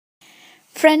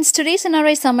Friends, today's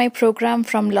NRI Summer program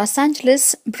from Los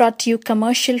Angeles brought to you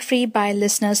commercial free by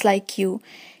listeners like you.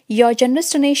 Your generous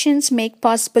donations make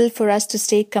possible for us to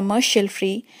stay commercial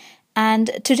free, and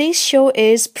today's show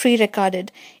is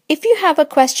pre-recorded. If you have a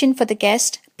question for the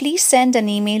guest, please send an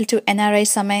email to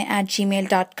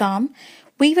nrisummer@gmail.com.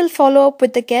 We will follow up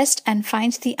with the guest and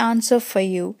find the answer for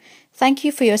you. Thank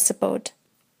you for your support.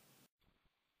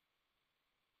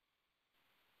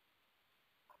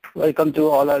 Welcome to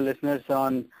all our listeners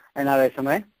on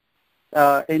NRSMA.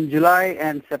 In July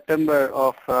and September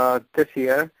of this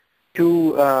year,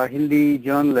 two Hindi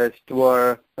journalists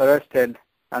were arrested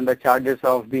under charges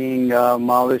of being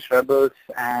Maoist rebels,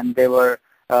 and they were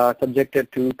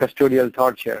subjected to custodial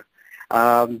torture.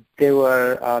 They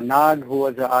were Nag, who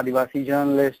was an Adivasi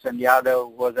journalist, and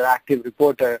Yadav was an active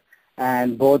reporter,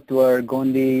 and both were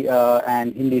Gondi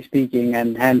and Hindi speaking,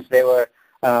 and hence they were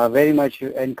very much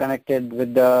connected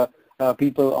with the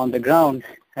people on the ground,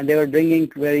 and they were bringing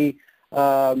very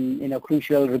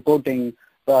crucial reporting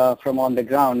from on the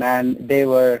ground, and they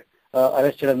were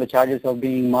arrested on the charges of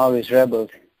being Maoist rebels.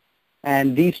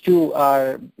 And these two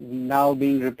are now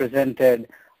being represented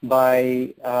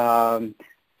by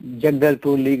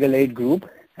Jagdalpur Legal Aid Group,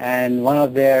 and one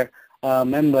of their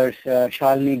members,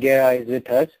 Shalini Gera, is with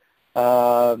us.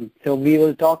 So we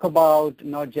will talk about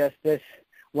not just this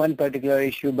one particular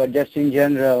issue, but just in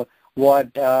general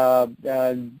what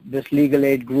this legal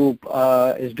aid group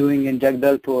is doing in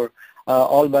Jagdalpur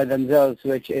all by themselves,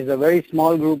 which is a very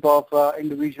small group of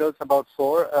individuals, about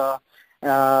 4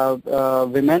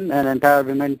 women, an entire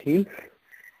women team.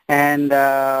 And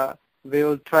we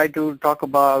will try to talk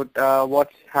about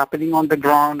what's happening on the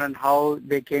ground and how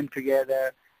they came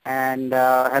together, and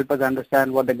help us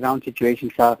understand what the ground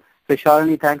situations are. So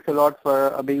Shalini, thanks a lot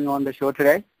for being on the show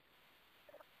today.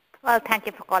 Well, thank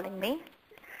you for calling me.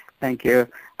 Thank you.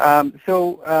 Like I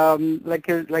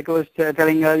was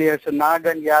telling earlier, so Nag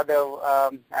and Yadav,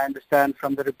 I understand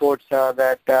from the reports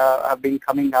that have been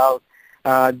coming out,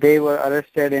 they were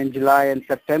arrested in July and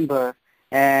September,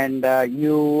 and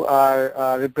you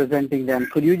are representing them.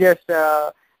 Could you just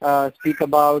speak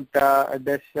about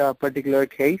this particular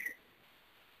case?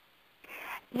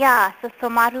 Yeah, so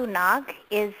Somaru Nag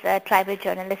is a tribal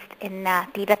journalist in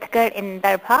Tirathgarh in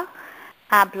Darbha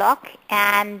block,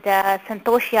 and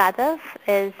Santosh Yadav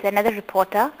is another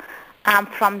reporter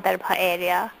from Darbha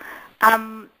area.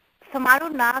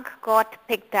 Somaru Nag got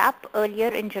picked up earlier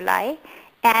in July,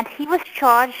 and he was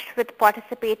charged with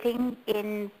participating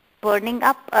in burning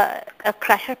up a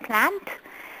crusher plant.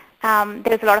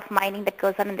 There's a lot of mining that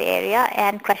goes on in the area,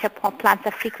 and crusher plants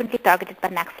are frequently targeted by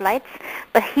Naxalites,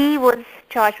 but he was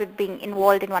charged with being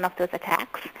involved in one of those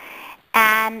attacks.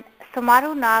 And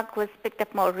Somaru Nag was picked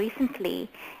up more recently,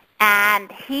 and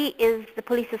the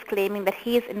police is claiming that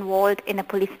he is involved in a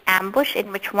police ambush in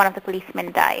which one of the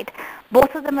policemen died.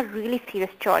 Both of them are really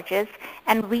serious charges,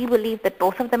 and we believe that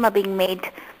both of them are being made,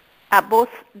 both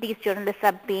these journalists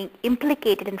are being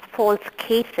implicated in false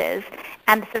cases,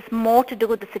 and this is more to do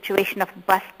with the situation of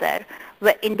Bastar,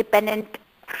 where independent,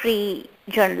 free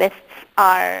journalists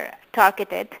are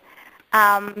targeted.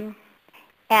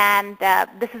 And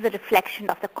this is a reflection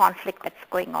of the conflict that's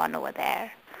going on over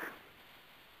there.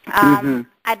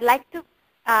 I'd like to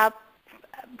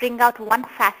bring out one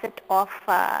facet of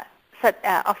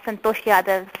Santosh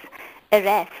Yadav's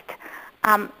arrest,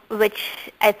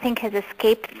 which I think has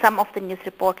escaped some of the news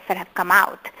reports that have come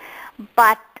out.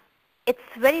 But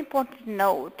it's very important to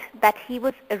note that he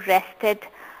was arrested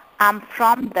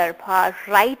from Darbha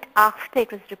right after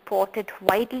it was reported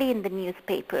widely in the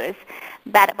newspapers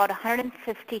that about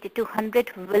 150 to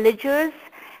 200 villagers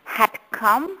had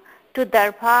come to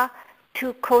Darbha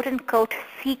to quote-unquote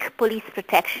seek police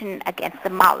protection against the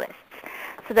Maoists.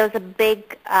 So there was a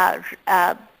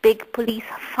big police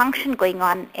function going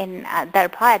on in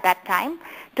Darbha at that time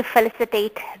to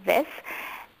felicitate this.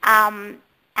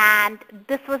 And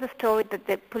this was a story that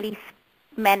the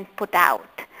policemen put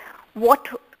out. What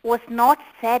was not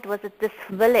said was that this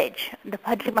village, the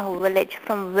Padrimahu village,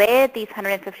 from where these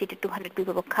 150 to 200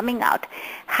 people were coming out,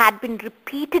 had been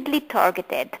repeatedly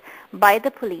targeted by the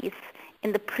police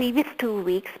in the previous 2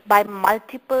 weeks by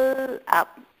multiple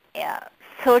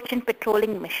search and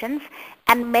patrolling missions,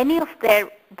 and many of their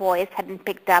boys had been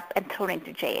picked up and thrown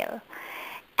into jail.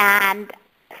 And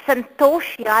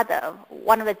Santosh Yadav,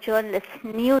 one of the journalists,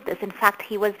 knew this. In fact,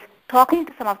 he was talking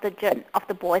to some of the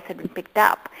boys who had been picked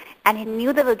up, and he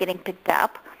knew they were getting picked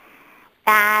up,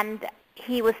 and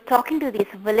he was talking to these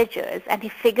villagers, and he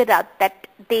figured out that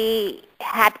they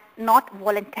had not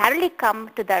voluntarily come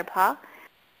to Darbha,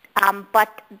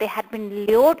 but they had been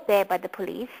lured there by the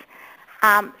police,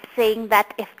 saying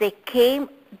that if they came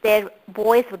their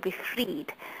boys would be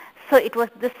freed. So it was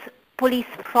this police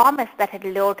promise that had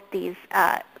lured these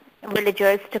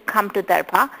villagers to come to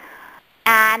Darbha.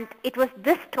 And it was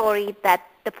this story that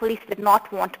the police did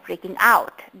not want breaking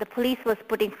out. The police was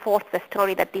putting forth the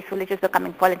story that these villagers were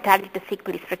coming voluntarily to seek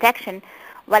police protection,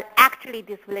 while actually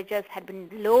these villagers had been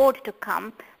lured to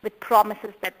come with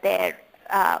promises that their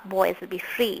boys will be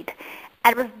freed.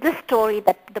 And it was this story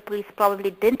that the police probably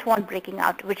didn't want breaking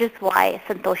out, which is why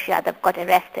Santosh Yadav got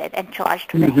arrested and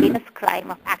charged with the heinous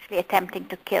crime of actually attempting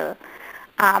to kill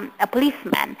a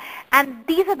policeman. And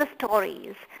these are the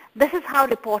stories. This is how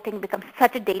reporting becomes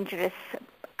such a dangerous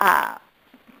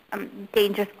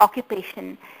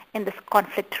occupation in this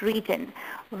conflict region,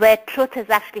 where truth is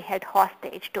actually held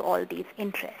hostage to all these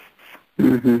interests.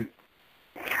 Mm-hmm.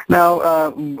 Now,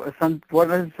 what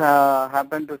has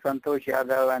happened to Santosh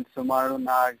Yadav and Sumaru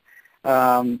Nag?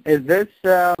 Is this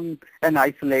an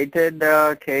isolated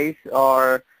case,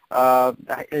 or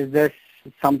is this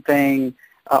something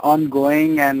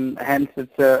ongoing, and hence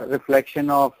it's a reflection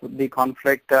of the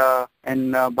conflict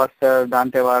in Bastar,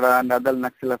 Dantewada, and other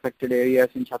Naxal-affected areas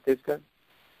in Chhattisgarh?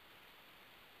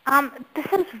 This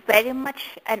is very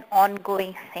much an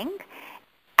ongoing thing.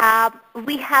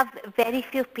 We have very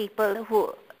few people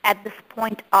who at this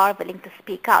point are willing to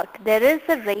speak out. There is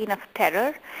a reign of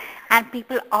terror and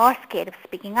people are scared of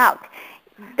speaking out.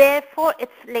 Therefore,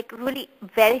 it's like really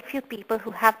very few people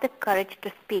who have the courage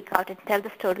to speak out and tell the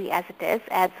story as it is,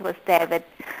 as was there with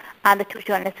the two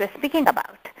journalists we're speaking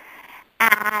about.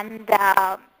 And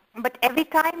but every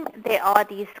time there are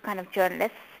these kind of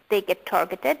journalists, they get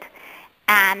targeted,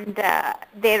 and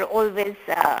they're always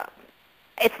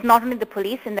it's not only the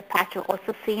police. In the past, we've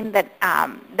also seen that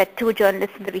that two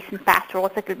journalists in the recent past were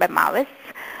also killed by Maoists.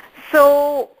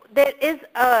 So there is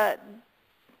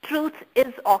truth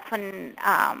is often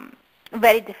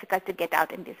very difficult to get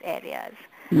out in these areas.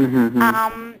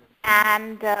 Mm-hmm.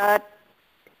 And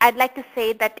I'd like to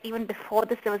say that even before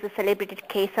this, there was a celebrated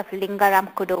case of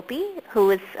Lingaram Kudopi,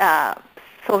 who is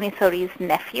Soni Sori's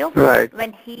nephew. Right.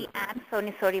 When he and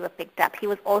Soni Sori were picked up, he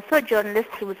was also a journalist.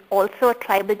 He was also a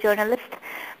tribal journalist,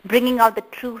 bringing out the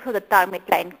truth of the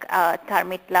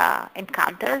Tarmitla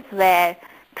encounters, where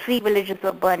 3 villages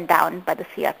were burned down by the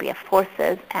CRPF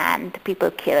forces and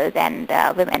people killed and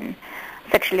women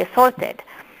sexually assaulted.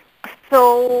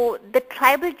 So the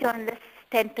tribal journalists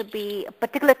tend to be a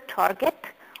particular target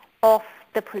of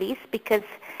the police because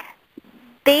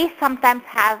they sometimes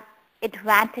have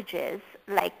advantages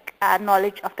like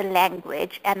knowledge of the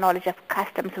language and knowledge of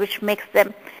customs, which makes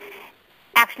them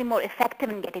actually more effective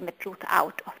in getting the truth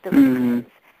out of the villages.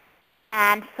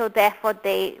 And so therefore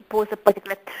they pose a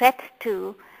particular threat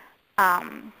to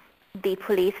the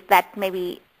police that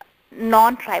maybe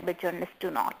non-tribal journalists do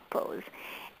not pose,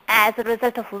 as a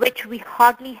result of which we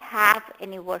hardly have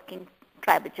any working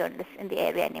tribal journalists in the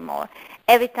area anymore.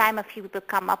 Every time a few people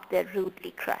come up, they're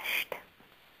rudely crushed.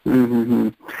 Mm-hmm.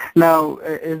 Now,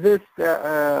 is this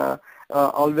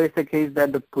always the case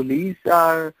that the police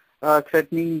are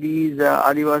threatening these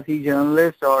Adivasi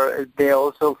journalists, or they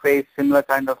also face similar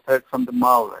kind of threat from the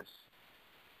Maoists?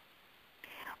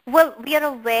 Well, we are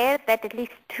aware that at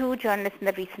least 2 journalists in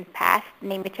the recent past,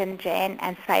 Nemichan Jain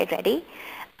and Sai Reddy,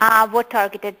 were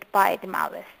targeted by the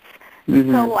Maoists.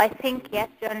 Mm-hmm. So I think, yes,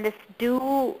 journalists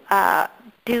do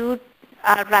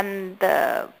run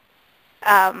the,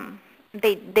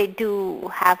 they do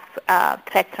have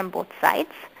threats from both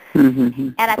sides. Mm-hmm.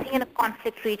 And I think in a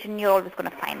conflict region, you're always going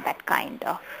to find that kind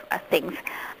of things.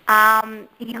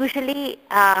 Usually,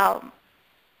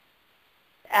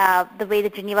 the way the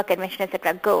Geneva Convention,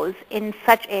 etc., goes, in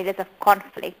such areas of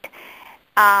conflict,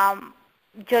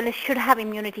 journalists should have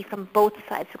immunity from both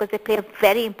sides because they play a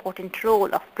very important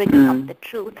role of bringing up the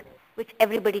truth, which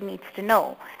everybody needs to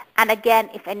know. And again,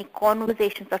 if any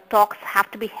conversations or talks have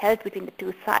to be held between the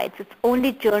two sides, it's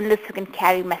only journalists who can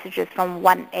carry messages from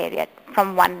one area,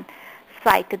 from one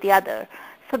side to the other.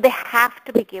 So they have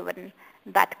to be given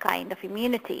that kind of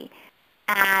immunity.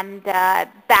 And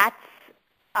that's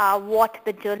what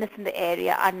the journalists in the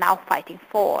area are now fighting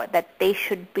for, that they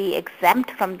should be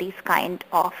exempt from these kind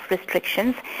of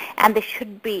restrictions, and they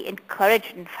should be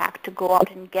encouraged, in fact, to go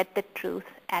out and get the truth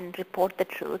and report the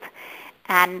truth.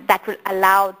 And that will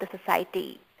allow the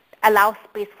society, allow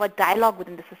space for dialogue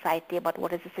within the society about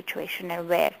what is the situation and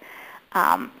where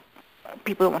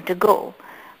people want to go.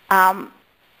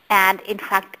 And in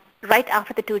fact, right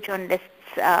after the 2 journalists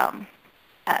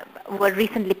were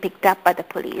recently picked up by the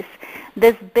police,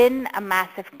 there's been a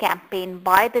massive campaign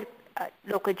by the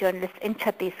local journalists in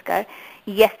Chhattisgarh.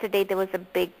 Yesterday there was a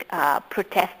big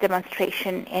protest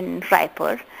demonstration in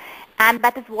Raipur, And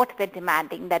that is what they're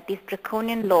demanding, that these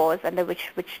draconian laws under which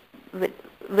the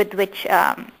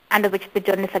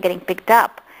journalists are getting picked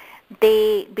up,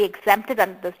 they be exempted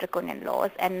under those draconian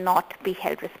laws and not be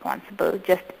held responsible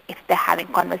just if they're having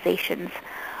conversations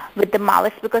with the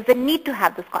Maoists, because they need to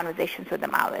have those conversations with the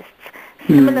Maoists.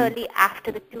 Similarly, after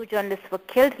the 2 journalists were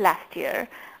killed last year,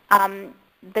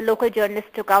 the local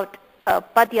journalists took out a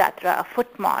padyatra, a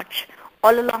foot march,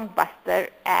 all along Bastar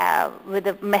with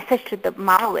a message to the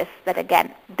Maoists that,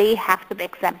 again, they have to be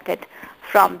exempted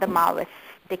from the Maoists'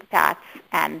 diktats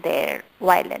and their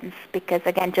violence, because,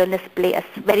 again, journalists play a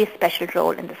very special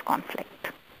role in this conflict.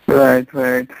 Right.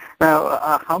 Now,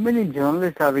 how many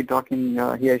journalists are we talking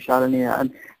here,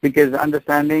 Shalini? Because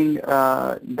understanding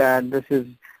that this is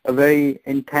a very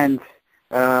intense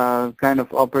kind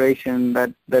of operation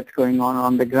that's going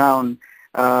on the ground,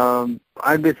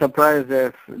 I'd be surprised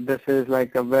if this is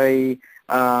like a very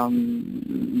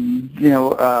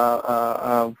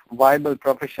viable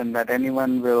profession that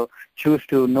anyone will choose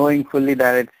to, knowing fully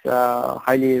that it's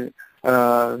highly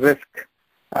risk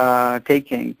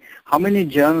taking. How many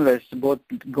journalists, both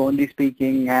Gondi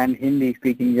speaking and Hindi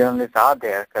speaking journalists, are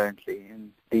there currently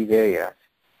in these areas?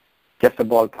 Just a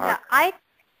ballpark. Yeah,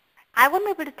 I won't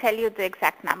be able to tell you the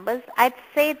exact numbers. I'd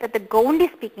say that the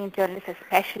Gondi-speaking journalists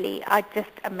especially are just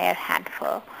a mere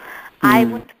handful. I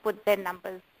wouldn't put their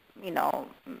numbers,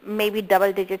 maybe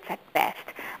double digits at best.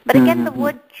 But again, the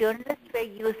word journalist we're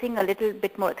using a little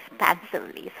bit more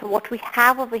expansively. So what we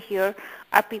have over here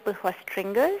are people who are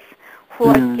stringers, who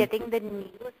are getting the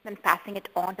news and passing it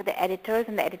on to the editors,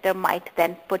 and the editor might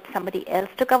then put somebody else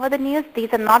to cover the news.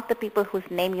 These are not the people whose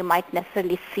name you might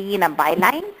necessarily see in a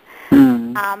byline.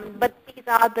 But these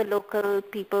are the local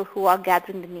people who are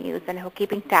gathering the news and who are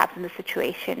keeping tabs on the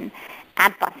situation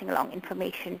and passing along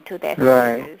information to their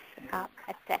superiors,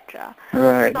 etc.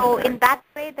 Right. So in that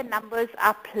way, the numbers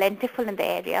are plentiful in the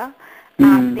area.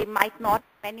 They might not,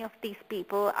 many of these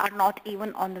people are not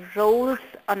even on the rolls,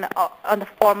 on the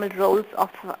formal rolls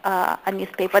of a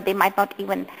newspaper. They might not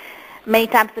even, many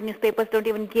times the newspapers don't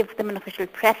even give them an official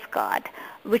press card,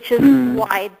 which is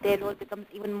why their role becomes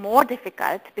even more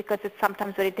difficult, because it's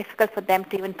sometimes very difficult for them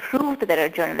to even prove that they're a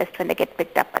journalist when they get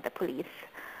picked up by the police,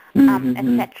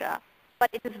 etc. But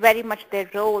it is very much their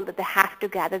role that they have to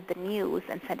gather the news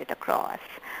and send it across.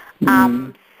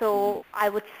 So I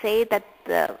would say that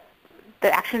the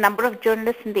actual number of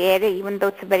journalists in the area, even though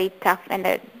it's a very tough and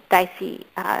a dicey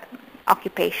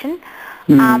occupation,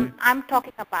 I'm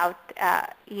talking about,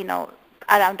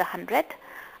 around 100.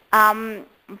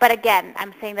 But again,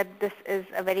 I'm saying that this is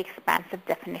a very expansive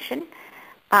definition.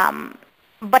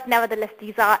 But nevertheless,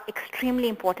 these are extremely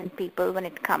important people when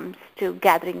it comes to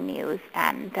gathering news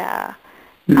and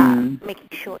making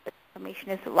sure that information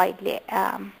is widely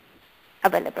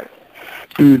available.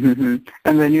 And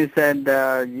when you said,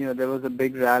 there was a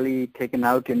big rally taken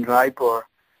out in Raipur,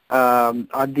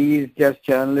 are these just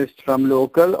journalists from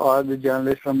local, or the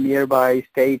journalists from nearby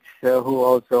states who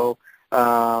also,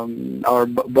 or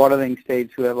bordering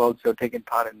states who have also taken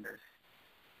part in this?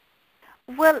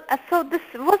 Well, so this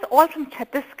was all from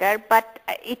Chhattisgarh, but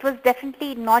it was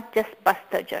definitely not just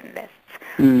Bastar journalists.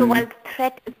 So while the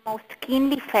threat is most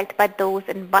keenly felt by those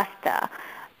in Bastar,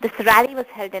 this rally was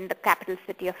held in the capital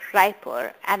city of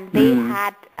Raipur, and they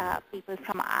had people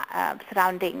from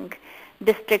surrounding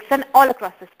districts and all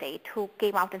across the state who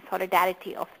came out in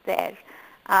solidarity of their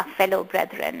fellow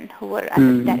brethren who were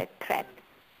under direct threat.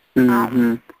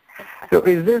 So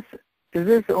is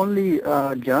this only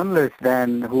journalists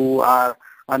then who are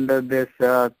under this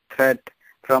threat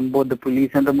from both the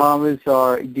police and the Maoists,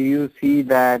 or do you see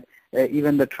that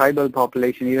even the tribal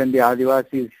population, even the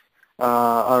Adivasis,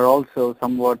 are also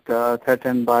somewhat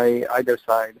threatened by either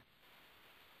side?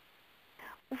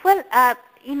 Well, at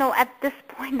this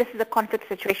point, this is a conflict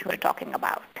situation we're talking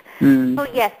about. So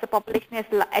yes, the population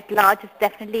at large is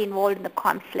definitely involved in the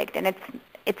conflict, and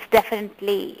it's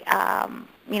definitely,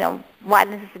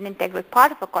 violence is an integral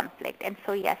part of a conflict, and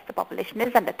so yes, the population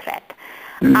is under threat.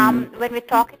 When we're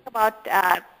talking about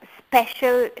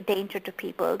special danger to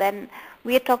people, then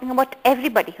we are talking about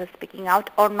everybody who's speaking out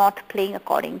or not playing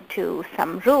according to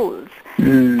some rules.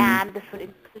 And this would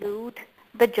include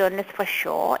the journalists for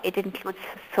sure. It includes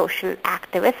social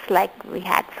activists, like we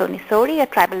had Soni Sori, a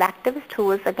tribal activist who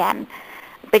was again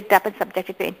picked up and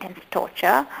subjected to intense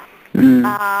torture.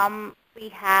 We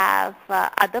have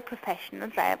other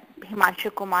professionals.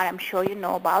 Himanshu Kumar, I'm sure you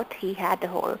know about. He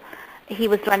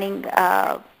was running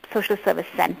social service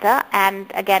center,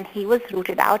 and again he was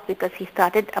rooted out because he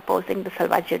started opposing the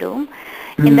Salwa Judum.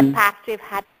 In the past we've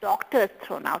had doctors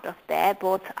thrown out of there,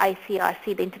 both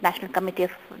ICRC, the International Committee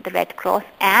of the Red Cross,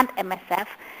 and MSF.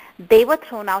 They were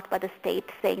thrown out by the state,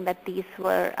 saying that these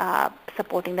were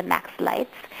supporting the Naxalites.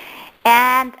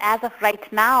 And as of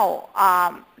right now,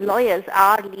 lawyers,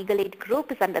 our legal aid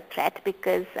group is under threat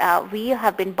because we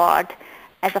have been barred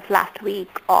as of last week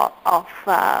of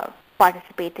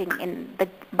participating in the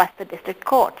Bastar district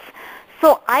courts.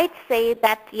 So I'd say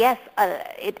that, yes,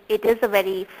 it is a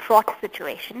very fraught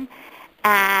situation,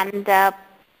 and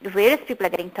various people are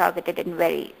getting targeted in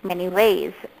very many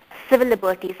ways. Civil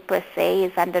liberties per se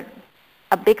is under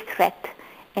a big threat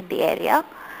in the area.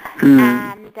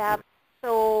 And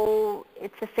so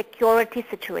it's a security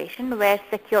situation where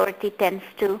security tends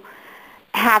to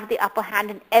have the upper hand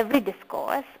in every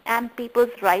discourse, and people's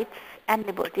rights and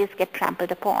liberties get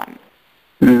trampled upon.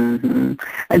 Mm-hmm.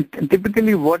 And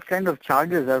typically, what kind of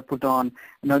charges are put on?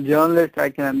 Journalists, I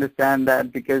can understand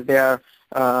that because they are,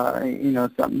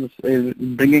 some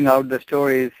bringing out the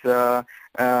stories. They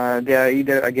are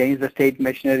either against the state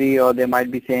machinery, or they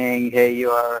might be saying, "Hey, you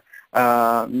are,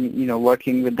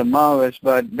 working with the Maoists."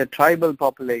 But the tribal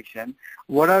population,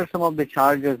 what are some of the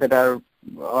charges that are,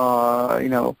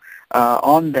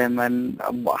 on them, and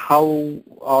how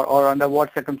or under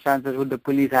what circumstances would the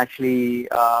police actually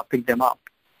pick them up?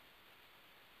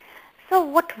 So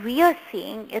what we are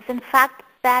seeing is, in fact,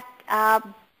 that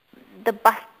the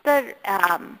Bastar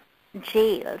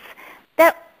jails,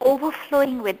 they're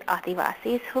overflowing with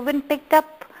Adivasis who've been picked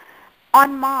up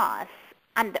en masse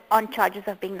and on charges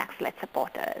of being Naxalite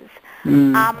supporters.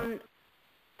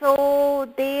 So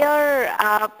they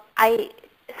are,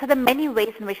 so there are many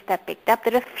ways in which they're picked up.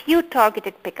 There are a few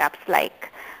targeted pickups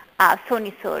like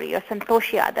Soni Sori or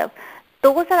Santosh Yadav.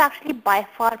 Those are actually by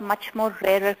far much more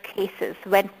rarer cases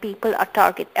when people are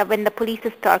when the police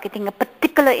is targeting a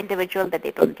particular individual that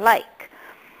they don't like.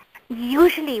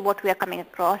 Usually what we are coming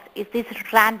across is these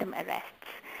random arrests.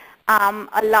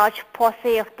 A large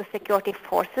posse of the security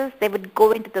forces, they would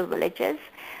go into the villages.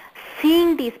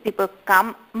 Seeing these people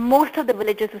come, most of the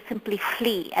villagers would simply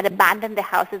flee and abandon their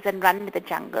houses and run into the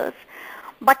jungles.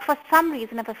 But for some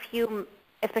reason, if a few,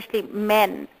 especially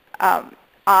men,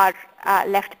 are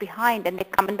left behind and they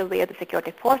come in the way of the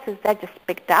security forces, they're just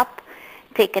picked up,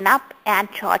 taken up, and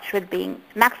charged with being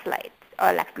Naxalites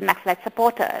or Naxalite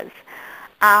supporters.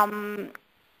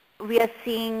 We are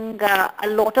seeing a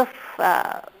lot of,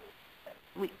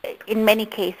 in many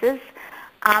cases,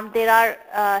 there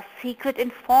are secret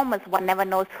informers. One never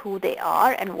knows who they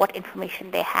are and what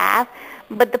information they have,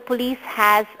 but the police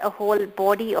has a whole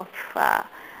body of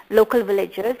local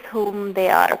villagers whom they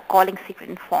are calling secret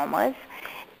informers.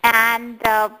 And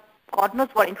God knows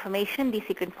what information these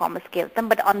secret informers give them,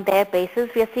 but on their basis,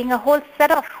 we are seeing a whole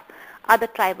set of other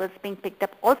tribals being picked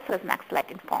up also as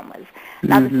Naxalite informers.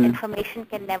 Now, this information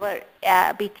can never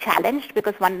be challenged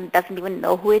because one doesn't even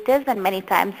know who it is, and many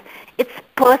times it's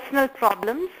personal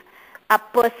problems,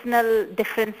 personal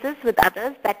differences with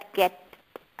others that get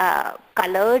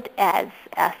colored as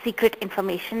secret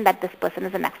information that this person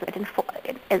is a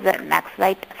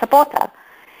Naxalite supporter.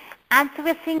 And so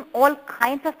we're seeing all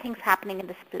kinds of things happening in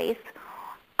this place.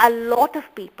 A lot of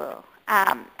people,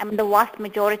 the vast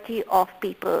majority of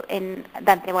people in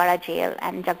Dantewada jail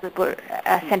and Jagdalpur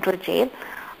Central Jail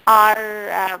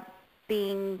are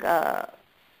being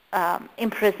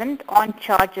imprisoned on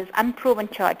charges, unproven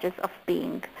charges of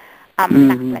being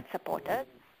Naxalite supporters.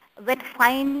 When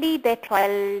finally their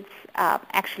trials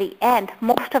actually end,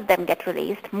 most of them get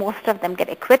released, most of them get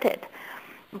acquitted.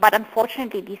 But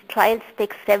unfortunately, these trials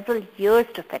take several years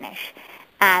to finish.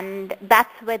 And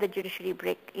that's where the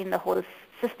judiciary in the whole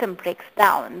system breaks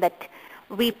down, that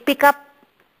we pick up,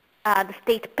 the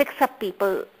state picks up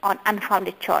people on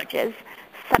unfounded charges,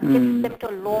 subjects them to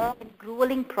a long and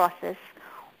grueling process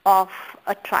of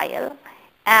a trial.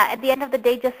 At the end of the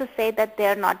day, just to say that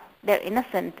they're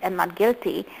innocent and not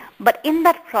guilty. But in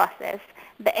that process,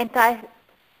 the entire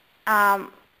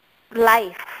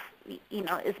life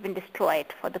has been destroyed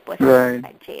for the person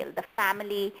inside jail. The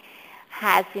family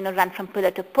has, run from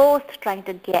pillar to post, trying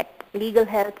to get legal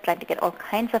help, trying to get all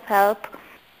kinds of help.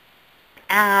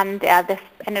 And they've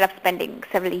ended up spending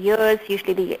several years.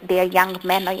 Usually they are young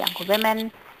men or young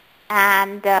women.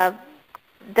 And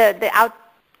the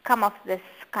outcome of this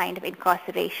kind of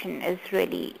incarceration is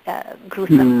really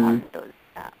gruesome on those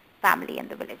family and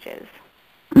the villagers.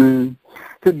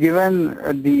 So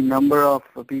given the number of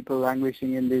people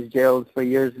languishing in these jails for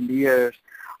years and years,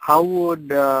 how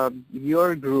would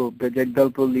your group, the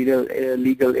Jagdalpur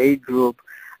Legal Aid Group,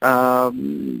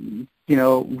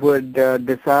 would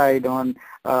decide on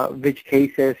which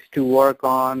cases to work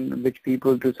on, which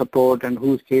people to support, and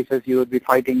whose cases you would be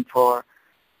fighting for?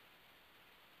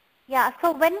 Yeah,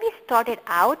 so when we started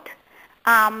out,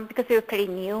 because we were pretty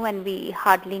new and we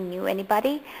hardly knew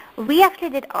anybody. We actually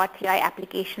did RTI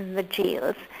applications in the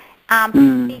jails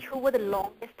to see who were the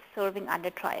longest serving under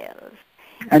trials.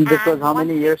 And this was how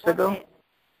many years ago?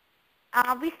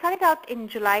 We started out in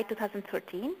July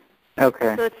 2013.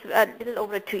 Okay. So it's a little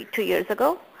over two years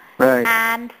ago. Right.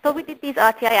 And so we did these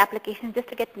RTI applications just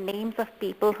to get names of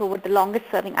people who were the longest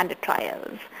serving under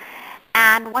trials.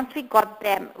 And once we got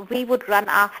them, we would run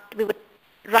after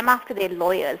their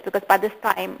lawyers, because by this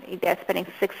time they're spending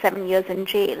 6-7 years in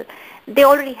jail. They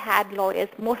already had lawyers.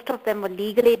 Most of them were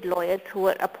legal aid lawyers who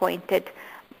were appointed,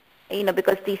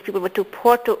 because these people were too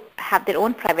poor to have their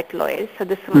own private lawyers. So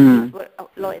these were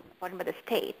lawyers appointed by the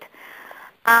state.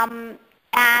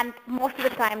 And most of the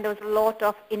time there was a lot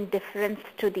of indifference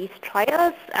to these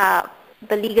trials.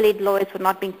 The legal aid lawyers were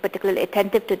not being particularly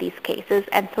attentive to these cases,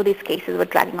 and so these cases were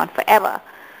dragging on forever.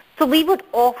 So we would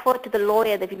offer to the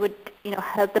lawyer that we would,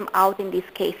 help them out in these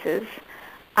cases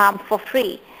for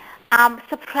free.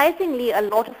 Surprisingly, a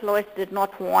lot of lawyers did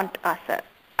not want our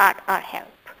help.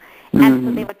 And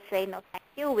so they would say, no, thank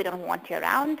you, we don't want you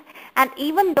around. And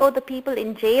even though the people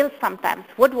in jail sometimes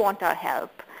would want our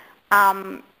help,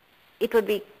 it would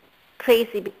be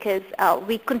crazy because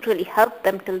we couldn't really help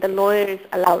them till the lawyers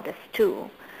allowed us to.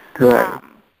 Right.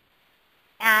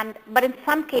 But in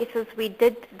some cases,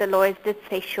 the lawyers did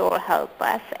say, sure, help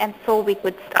us, and so we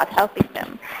could start helping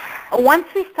them. Once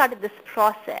we started this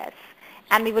process,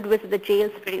 and we would visit the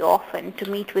jails pretty often to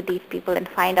meet with these people and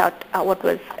find out what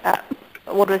was,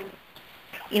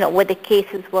 what the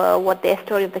cases were, what their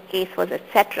story of the case was,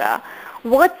 etc.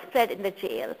 Word spread in the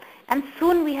jail. And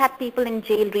soon we had people in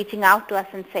jail reaching out to us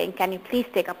and saying, can you please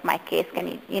take up my case? Can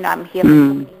you, I'm here for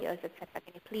so many years, etc.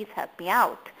 Can you please help me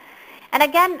out? And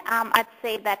again, I'd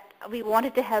say that we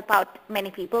wanted to help out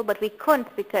many people, but we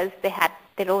couldn't because they had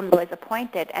their own lawyers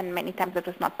appointed, and many times it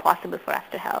was not possible for us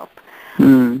to help.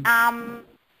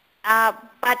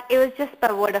 But it was just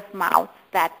by word of mouth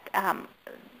that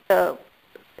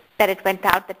that it went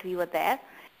out that we were there.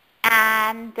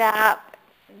 And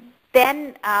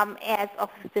then, as of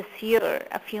this year,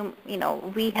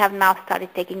 we have now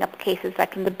started taking up cases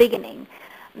right from the beginning.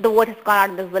 The word has gone out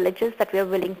in the villages that we are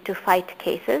willing to fight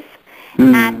cases.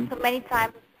 And so many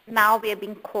times now we are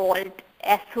being called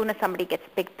as soon as somebody gets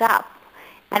picked up.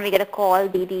 And we get a call,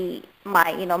 Didi,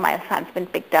 my son's been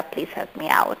picked up, please help me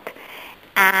out.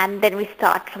 And then we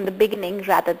start from the beginning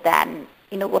rather than,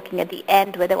 working at the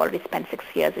end where they've already spent 6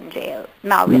 years in jail.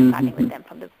 Now we're starting with them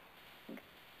from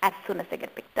as soon as they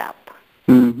get picked up.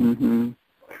 And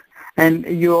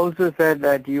you also said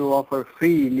that you offer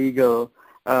free legal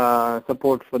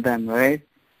support for them, right?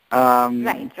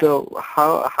 Right. So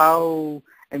how,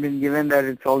 given that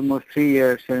it's almost 3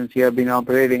 years since you have been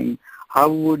operating,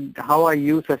 how are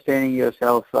you sustaining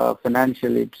yourself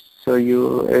financially so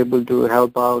you're able to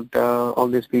help out all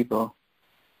these people?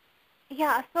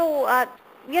 Yeah, so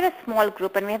we're a small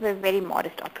group and we have a very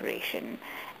modest operation.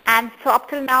 And so up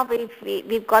till now we've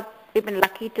been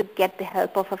lucky to get the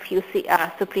help of a few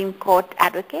Supreme Court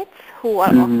advocates who are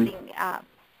offering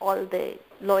all the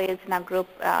lawyers in our group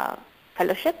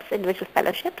fellowships, individual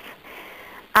fellowships.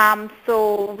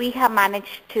 So we have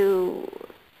managed to,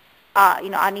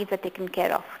 our needs are taken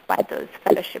care of by those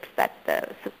fellowships that the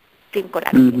Supreme Court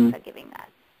advocates are giving us.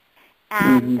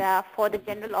 And for the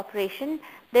general operation,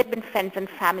 there have been friends and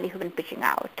family who have been pitching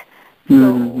out.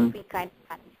 So we kind of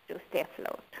managed to stay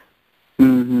afloat.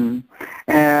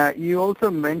 You also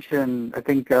mentioned, I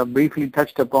think briefly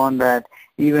touched upon that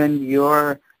even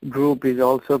your group is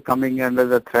also coming under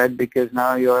the threat because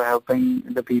now you're helping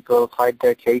the people fight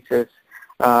their cases.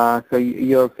 So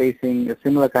you're facing a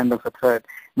similar kind of a threat.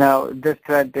 Now, this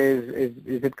threat is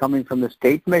it coming from the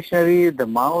state machinery, the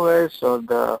Maoists, or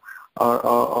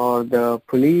the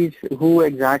police? Who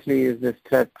exactly is this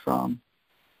threat from?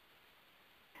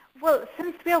 Well,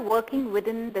 since we are working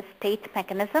within the state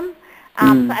mechanism,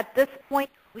 so at this point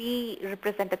we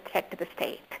represent a threat to the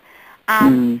state.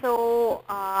 So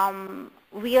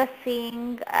we are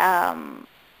seeing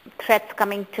threats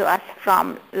coming to us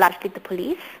from largely the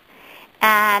police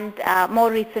and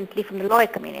more recently from the lawyer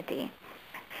community.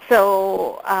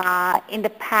 So in the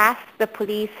past, the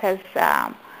police has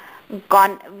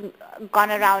gone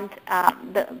around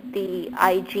the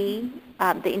IG,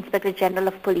 the Inspector General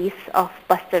of Police of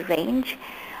Buster Range.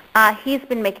 He's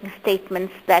been making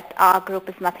statements that our group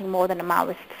is nothing more than a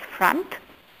Maoist front,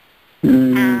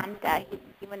 and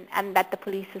that the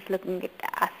police is looking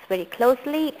at us very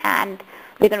closely, and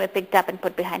we're going to be picked up and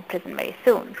put behind prison very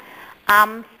soon.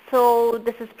 So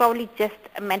this is probably just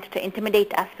meant to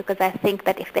intimidate us, because I think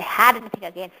that if they had anything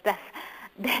against us,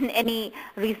 then any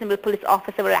reasonable police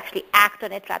officer would actually act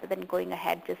on it rather than going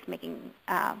ahead just making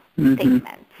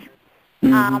statements.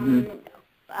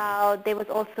 There was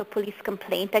also a police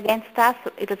complaint against us.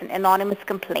 It was an anonymous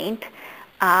complaint,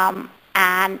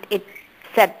 and it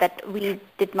said that we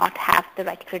did not have the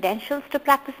right credentials to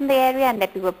practice in the area and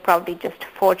that we were probably just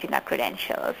forging our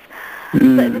credentials. So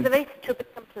it was a very stupid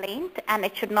complaint, and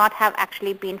it should not have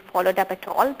actually been followed up at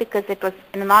all because it was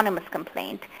an anonymous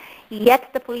complaint.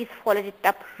 Yet the police followed it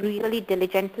up really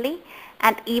diligently,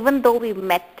 and even though we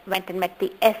went and met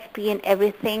the SP and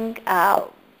everything,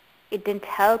 it didn't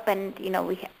help, and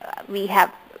we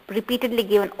have repeatedly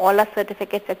given all our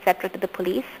certificates, etc., to the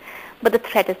police, but the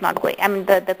threat is not going. I mean,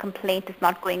 the complaint is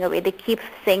not going away. They keep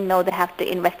saying no, they have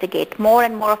to investigate more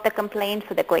and more of the complaints,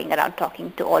 so they're going around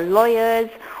talking to all lawyers,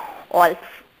 all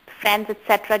friends,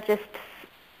 etc., just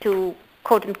to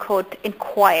quote unquote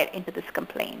inquire into this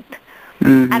complaint.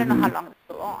 I don't know how long this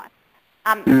will go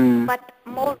on. But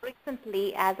more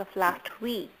recently, as of last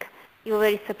week, you were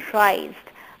very surprised.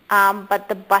 But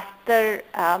the Bastar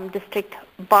District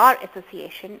Bar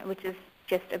Association, which is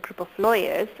just a group of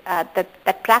lawyers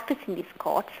that practice in these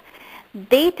courts,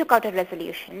 they took out a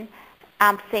resolution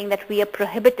saying that we are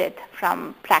prohibited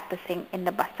from practicing in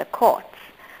the Bastar courts.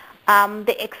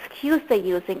 The excuse they're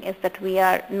using is that we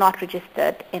are not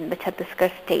registered in the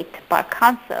Chhattisgarh State Bar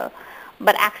Council,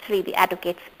 but actually the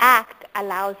Advocates Act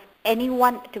allows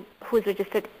anyone who is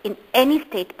registered in any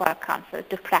state bar council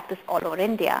to practice all over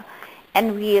India.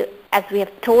 And we, as we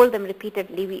have told them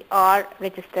repeatedly, we are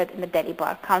registered in the Delhi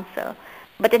Bar Council.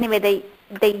 But anyway,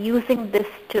 they're using this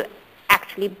to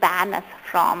actually ban us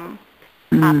from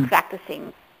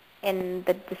practicing in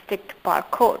the district bar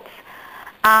courts.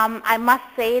 I must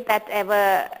say that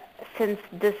ever since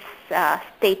this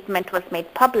statement was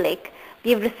made public,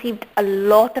 we have received a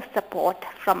lot of support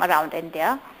from around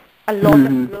India. A lot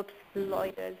of groups,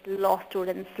 lawyers, law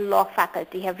students, law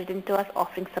faculty have written to us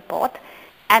offering support,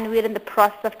 and we're in the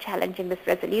process of challenging this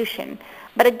resolution.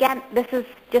 But again, this is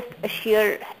just a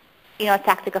sheer,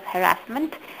 tactic of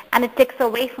harassment, and it takes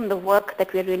away from the work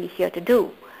that we're really here to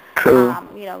do. True.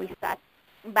 We start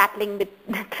battling with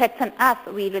threats on us.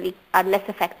 We really are less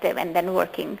effective, and then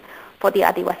working for the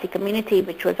Adivasi community,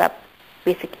 which was our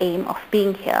basic aim of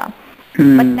being here.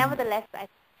 But nevertheless, I think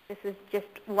this is just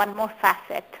one more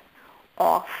facet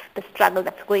of the struggle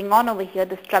that's going on over here,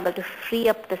 the struggle to free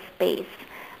up the space,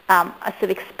 a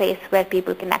civic space where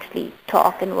people can actually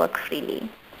talk and work freely.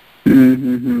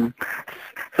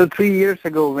 So 3 years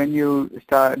ago, when you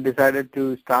decided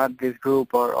to start this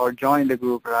group or join the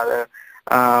group rather,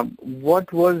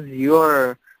 what was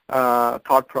your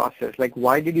thought process? Like,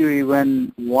 why did you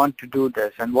even want to do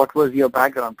this, and what was your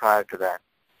background prior to that?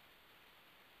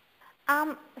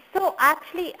 So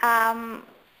actually,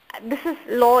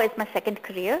 law is my second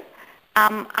career.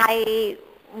 I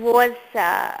was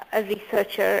a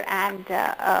researcher and,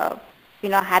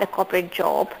 had a corporate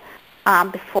job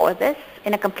before this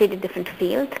in a completely different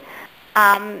field.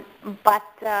 But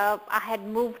I had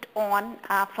moved on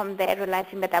from there,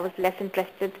 realizing that I was less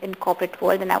interested in corporate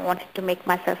world, and I wanted to make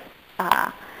myself,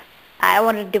 I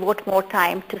wanted to devote more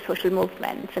time to social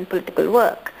movements and political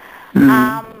work.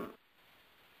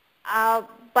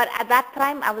 But at that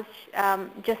time, I was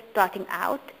just starting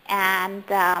out, and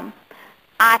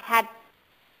I had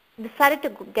decided to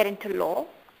get into law,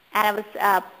 and I was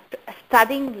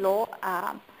studying law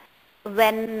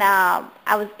when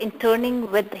I was interning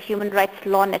with the Human Rights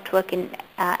Law Network in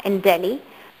Delhi,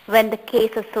 when the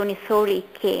case of Soni Sori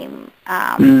came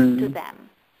to them.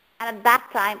 And at that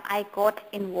time, I got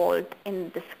involved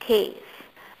in this case,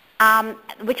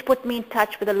 which put me in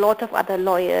touch with a lot of other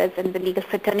lawyers and the legal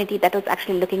fraternity that was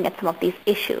actually looking at some of these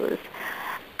issues.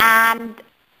 And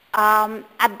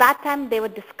at that time, there were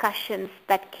discussions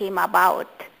that came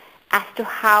about as to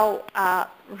how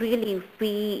really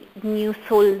we knew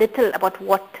so little about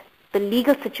what the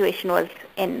legal situation was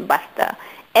in Bastar.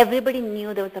 Everybody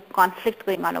knew there was a conflict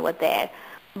going on over there,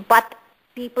 but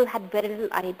people had very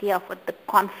little idea of what the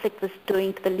conflict was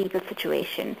doing to the legal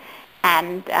situation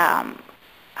and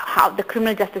how the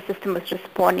criminal justice system was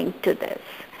responding to this.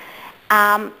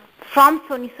 From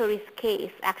Soni Sori's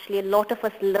case, actually a lot of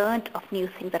us learned of new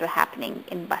things that were happening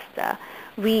in Bastar.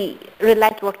 We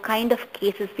realized what kind of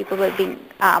cases people were being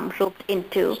roped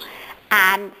into.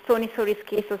 And Soni Sori's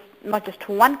case was not just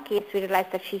one case. We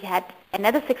realized that she had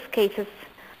another 6 cases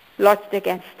lodged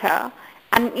against her.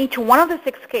 And in each one of the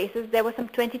 6 cases, there were some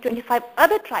 20-25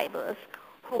 other tribals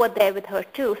who were there with her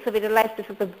too. So we realized this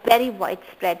was a very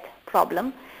widespread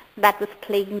problem that was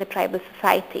plaguing the tribal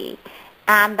society,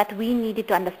 and that we needed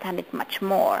to understand it much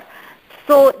more.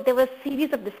 So there were a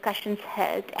series of discussions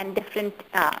held, and different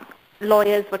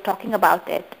lawyers were talking about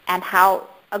it and how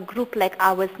a group like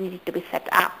ours needed to be set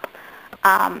up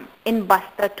in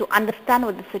Buster to understand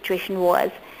what the situation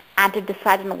was and to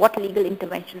decide on what legal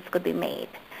interventions could be made.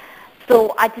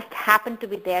 So I just happened to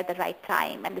be there at the right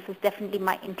time, and this is definitely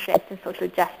my interest in social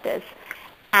justice.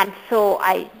 And so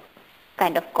I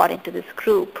kind of got into this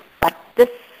group. But this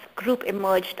group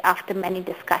emerged after many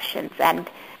discussions, and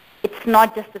it's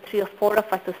not just the 3 or 4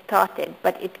 of us who started,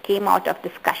 but it came out of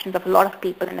discussions of a lot of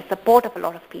people and the support of a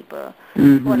lot of people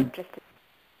who are interested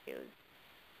in issues.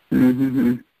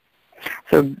 Mm-hmm.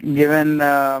 So given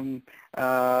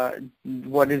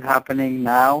what is happening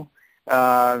now,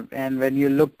 and when you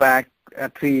look back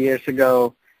 3 years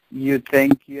ago, you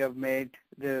think you have made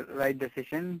the right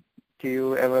decision? Do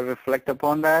you ever reflect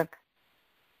upon that?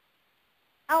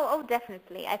 Oh,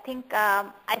 definitely. I think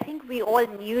we all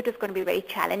knew it was going to be very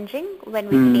challenging when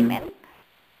we came in.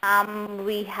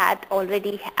 We had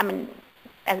already,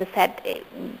 as I said,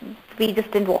 we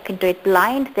just didn't walk into it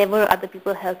blind. There were other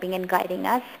people helping and guiding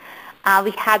us.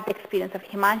 We had the experience of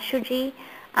Himanshuji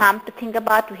to think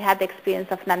about. We had the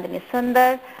experience of Nandini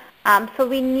Sundar. So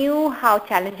we knew how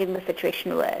challenging the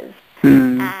situation was.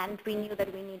 And we knew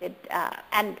that we needed,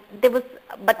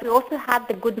 but we also had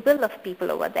the goodwill of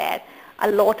people over there. A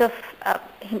lot of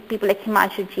people like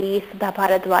Himanshuji, Sudha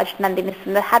Bharadwaj, Nandini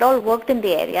Sundar had all worked in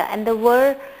the area, and there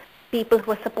were people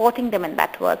who were supporting them in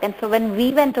that work. And so when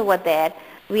we went over there,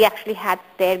 we actually had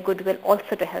their goodwill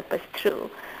also to help us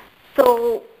through.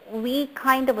 So we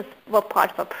kind of were part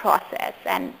of a process.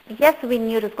 And yes, we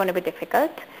knew it was going to be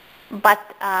difficult, but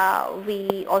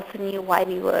we also knew why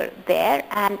we were there.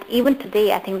 And even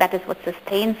today, I think that is what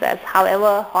sustains us.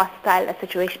 However hostile a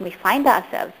situation we find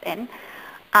ourselves in,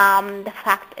 the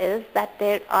fact is that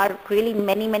there are really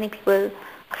many, many people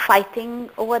fighting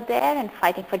over there and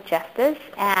fighting for justice,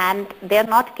 and they're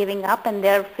not giving up, and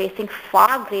they're facing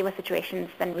far graver situations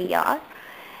than we are.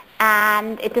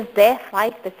 And it is their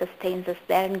fight that sustains us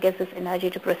there and gives us energy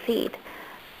to proceed.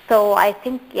 So I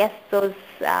think, yes, those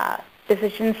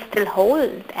decisions still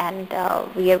hold, and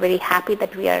we are very happy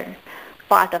that we are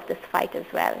part of this fight as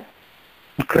well.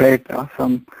 Great,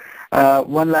 awesome.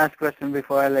 One last question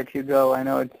before I let you go. I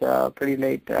know it's pretty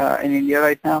late in India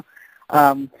right now.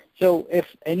 So if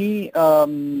any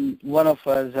one of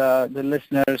us, the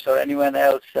listeners or anyone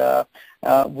else,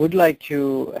 would like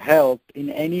to help in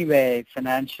any way,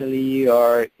 financially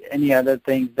or any other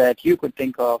things that you could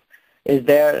think of, is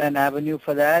there an avenue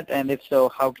for that? And if so,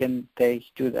 how can they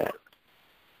do that?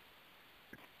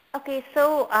 Okay,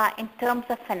 so in terms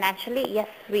of financially, yes,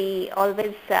 we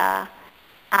always, we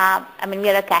are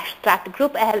a cash-strapped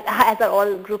group, as are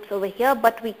all groups over here,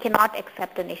 but we cannot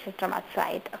accept donations from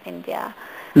outside of India.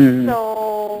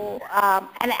 So,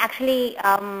 and actually,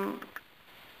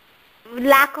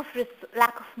 lack of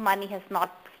money has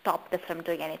not stopped us from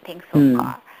doing anything so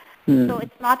far. So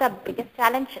it's not our biggest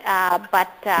challenge,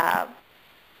 but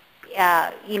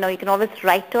you can always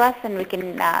write to us, and we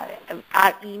can.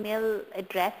 Our email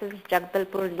address is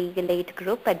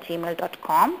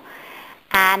jagdalpur@gmail.com,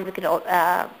 and we can.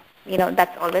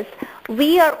 That's always.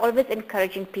 We are always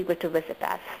encouraging people to visit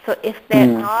us. So if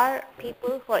there are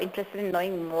people who are interested in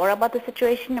knowing more about the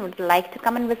situation and would like to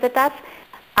come and visit us,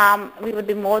 we would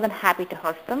be more than happy to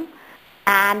host them.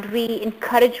 And we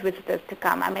encourage visitors to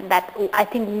come. I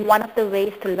think one of the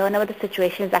ways to learn about the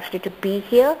situation is actually to be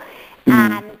here.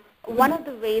 And one of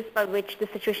the ways by which the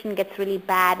situation gets really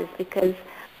bad is because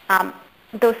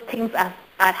those things are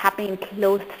happening in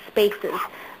closed spaces.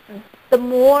 The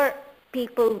more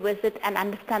people visit and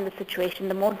understand the situation,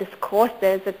 the more discourse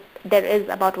there is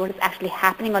about what is actually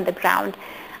happening on the ground,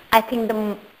 I think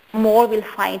the more we'll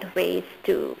find ways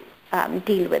to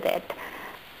deal with it.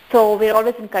 So we're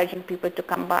always encouraging people to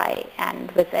come by and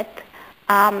visit.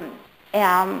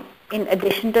 In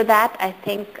addition to that, I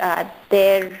think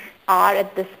there are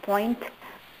at this point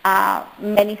a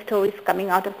few stories coming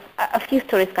out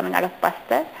of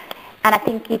Buster, and I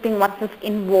think keeping oneself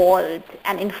involved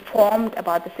and informed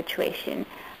about the situation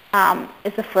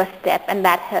is the first step, and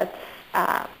that helps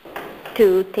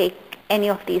to take any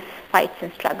of these fights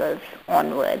and struggles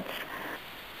onwards.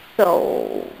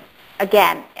 So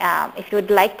again, if you would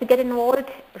like to get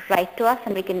involved, write to us,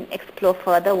 and we can explore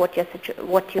further what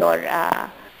your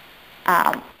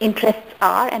interests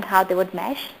are and how they would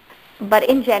mesh. But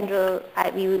in general,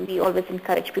 we always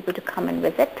encourage people to come and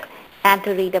visit and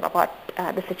to read about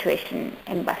the situation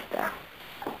in Buster.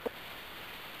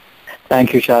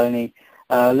 Thank you, Shalini.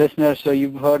 Listeners, so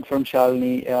you've heard from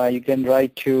Shalini. You can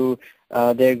write to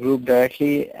their group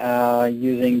directly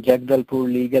using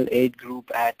Jagdalpur Legal Aid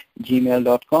Group at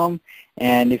gmail.com.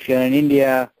 And if you're in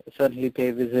India, certainly pay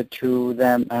a visit to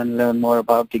them and learn more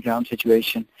about the ground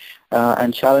situation.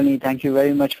 And Shalini, thank you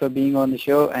very much for being on the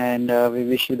show, and we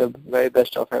wish you the very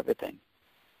best of everything.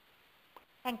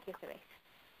 Thank you, Suresh.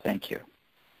 Thank you.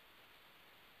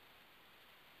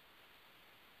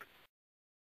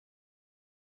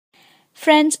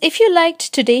 Friends, if you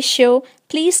liked today's show,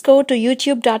 please go to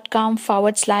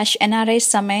youtube.com/NRI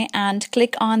Samay and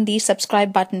click on the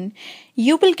subscribe button.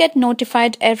 You will get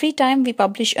notified every time we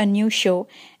publish a new show.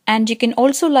 And you can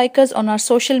also like us on our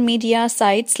social media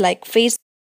sites like Facebook.